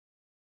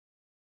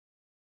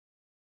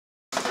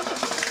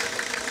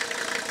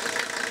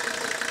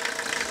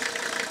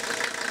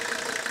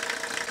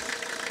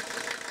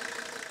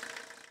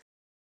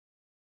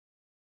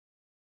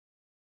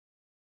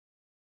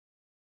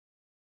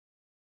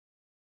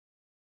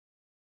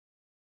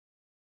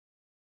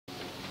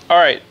All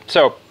right,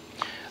 so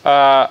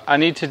I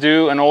need to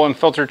do an oil and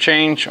filter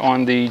change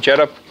on the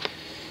Jetta.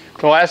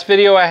 The last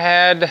video I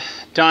had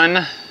done,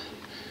 I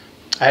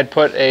had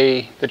put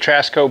the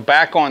Trasko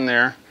back on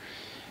there,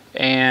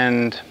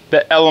 and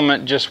the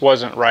element just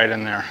wasn't right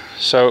in there,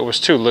 so it was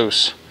too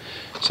loose.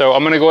 So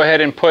I'm going to go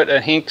ahead and put a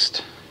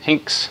Hinks.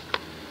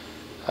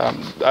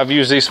 I've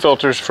used these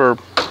filters for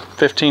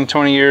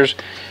 15-20 years,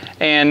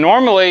 and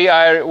normally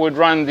I would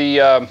run the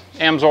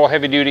Amsoil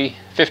heavy duty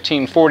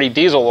 1540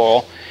 diesel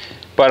oil,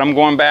 but I'm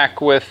going back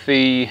with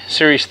the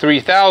Series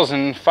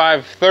 3000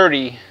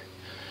 5w-30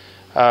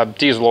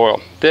 diesel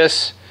oil.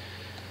 This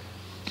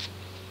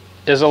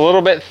is a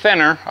little bit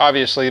thinner,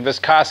 obviously,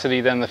 viscosity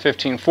than the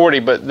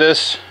 1540, but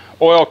this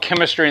oil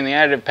chemistry in the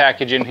additive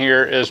package in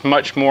here is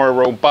much more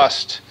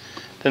robust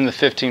than the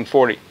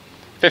 1540.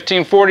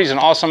 1540 is an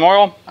awesome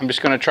oil. I'm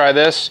just going to try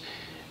this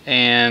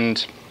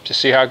and just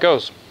see how it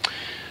goes.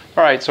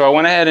 All right, so I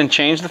went ahead and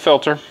changed the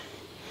filter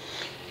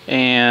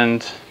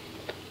and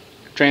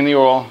drained the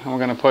oil, and we're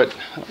going to put,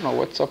 I don't know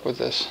what's up with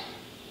this.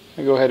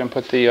 I'm going to go ahead and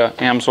put the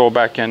Amsoil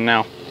back in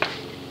now.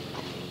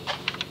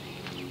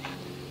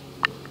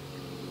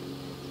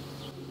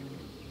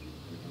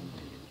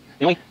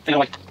 The only thing I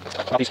like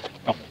about these,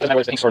 well, it doesn't matter whether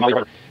it's the Hinks or a Molly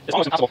rubber, it's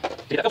almost impossible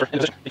to get that filter in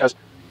position because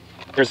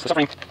there's the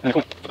suffering and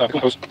the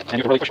coolant hose, and you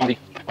have to really push on the,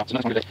 well, it's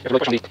not one today, you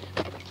have to really push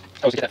on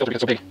the hose to get that filter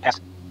because it's so big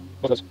past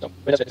both of those. So,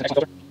 but it's an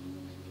excellent filter.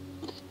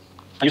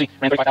 I usually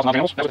ran 35,000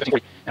 miles, that was the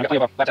 1540, and I've got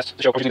plenty of lab tests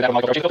to show, of course, you can do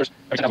that on like filters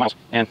every 10,000 miles,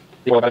 and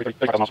the oil about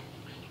 35,000 miles.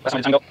 Last time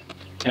I did time belt,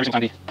 and every single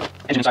time the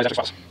engine inside is after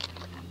spots.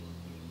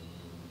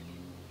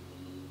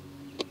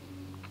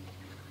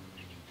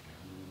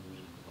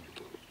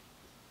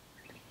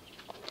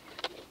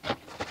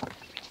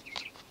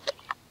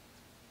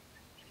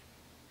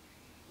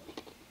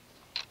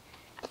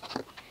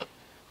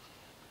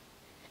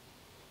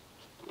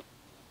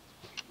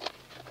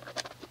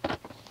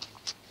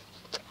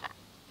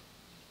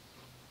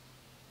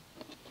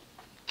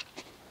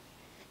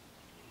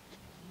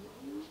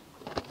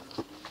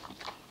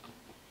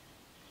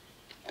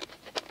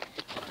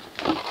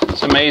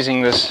 It's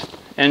amazing, this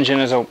engine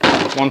is a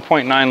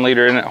 1.9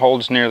 liter and it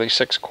holds nearly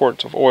 6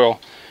 quarts of oil.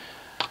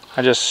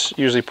 I just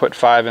usually put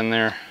 5 in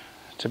there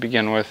to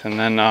begin with, and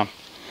then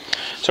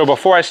so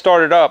before I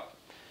start it up,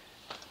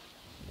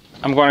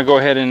 I'm going to go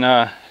ahead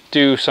and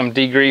do some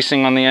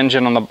degreasing on the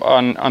engine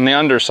on the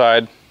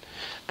underside.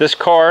 This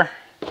car,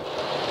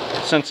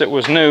 since it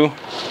was new,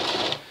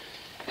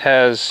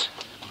 has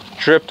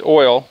dripped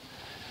oil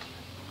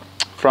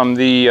from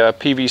the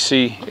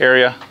PVC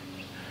area.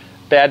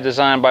 Bad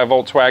design by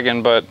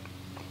Volkswagen, but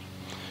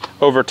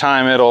over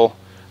time it'll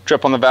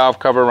drip on the valve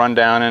cover, run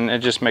down, and it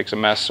just makes a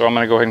mess. So I'm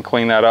going to go ahead and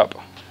clean that up,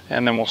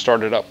 and then we'll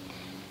start it up.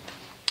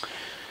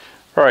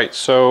 Alright,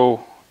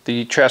 so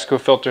the Trasko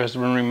filter has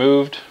been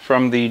removed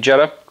from the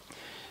Jetta,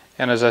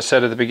 and as I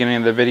said at the beginning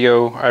of the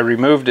video, I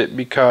removed it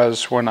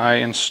because when I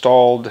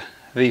installed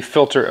the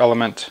filter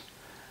element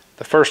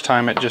the first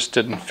time, it just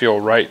didn't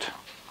feel right.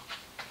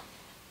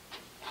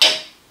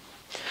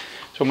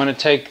 So I'm going to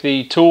take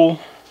the tool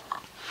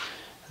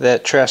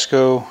that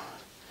Trasko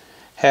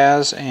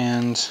has,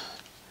 and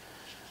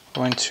I'm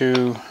going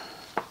to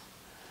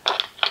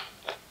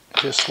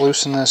just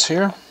loosen this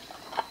here.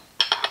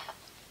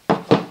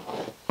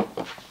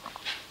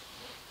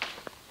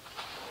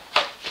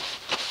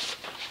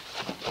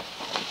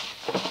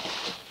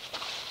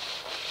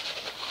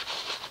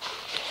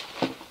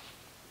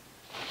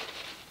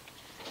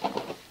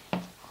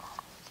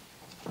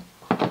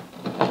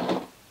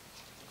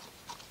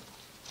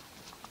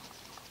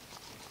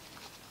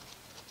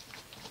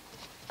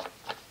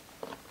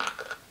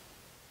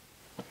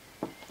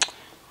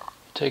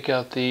 Take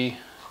out the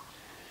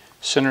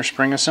center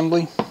spring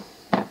assembly.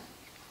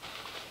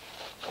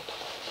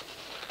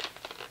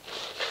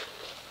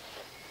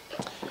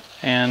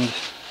 And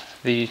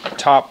the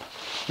top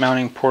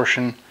mounting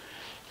portion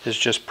is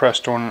just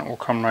pressed on and it will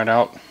come right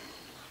out.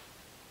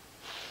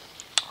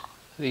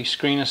 The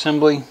screen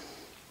assembly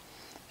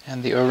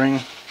and the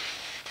O-ring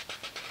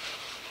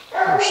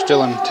are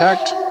still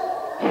intact.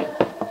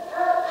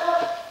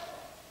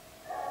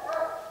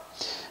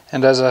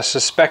 And as I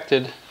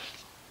suspected,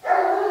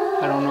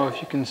 I don't know if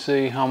you can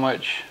see how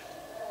much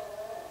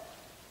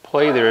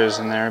play there is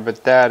in there,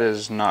 but that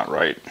is not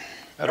right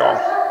at all.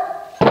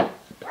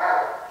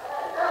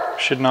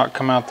 Should not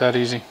come out that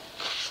easy.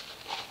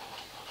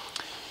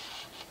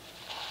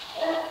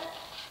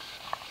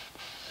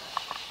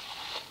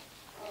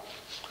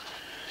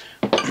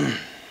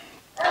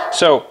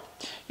 So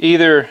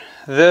either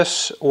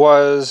this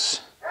was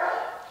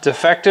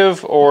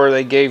defective or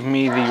they gave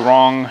me the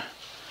wrong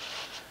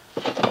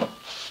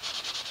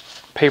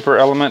paper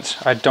element.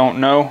 I don't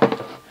know.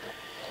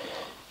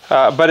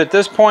 But at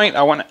this point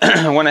I went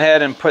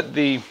ahead and put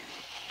the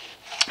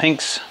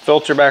Hinks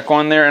filter back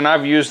on there, and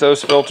I've used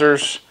those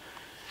filters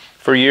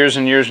for years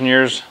and years and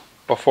years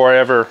before I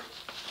ever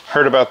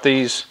heard about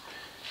these,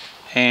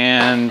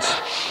 and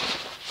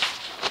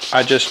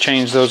I just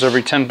changed those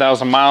every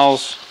 10,000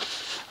 miles.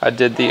 I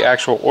did the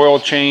actual oil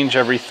change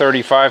every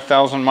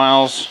 35,000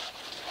 miles,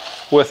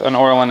 with an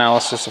oil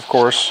analysis, of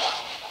course.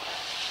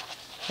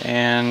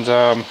 And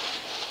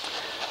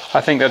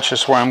I think that's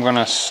just where I'm going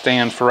to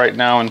stand for right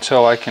now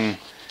until I can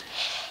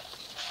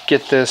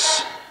get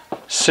this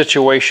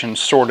situation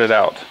sorted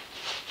out.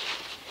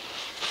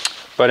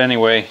 But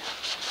anyway,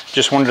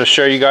 just wanted to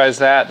show you guys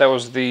that. That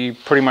was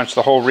pretty much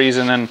the whole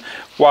reason. And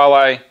while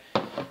I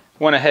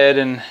went ahead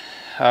and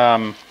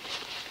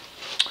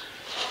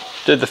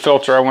did the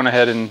filter, I went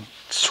ahead and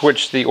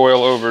switched the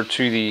oil over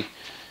to the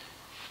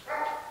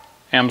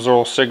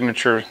Amsoil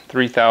Signature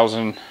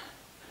 3000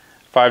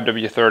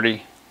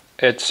 5w-30.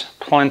 It's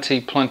plenty.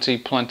 In fact,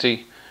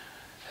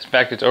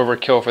 it's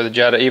overkill for the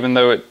Jetta, even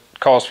though it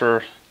calls for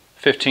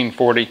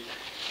 1540.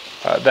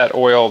 That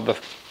oil, the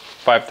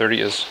 530,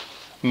 is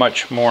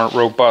much more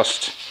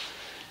robust,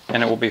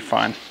 and it will be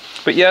fine.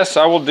 But yes,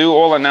 I will do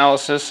oil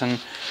analysis and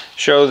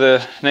show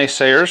the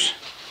naysayers.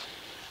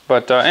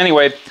 But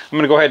anyway, I'm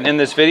going to go ahead and end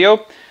this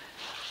video.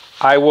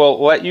 I will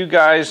let you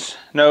guys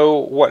know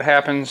what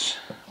happens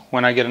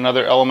when I get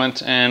another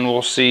element, and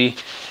we'll see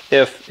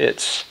if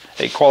it's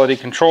a quality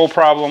control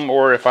problem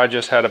or if I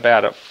just had a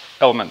bad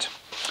element.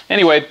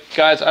 Anyway,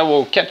 guys, I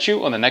will catch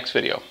you on the next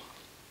video.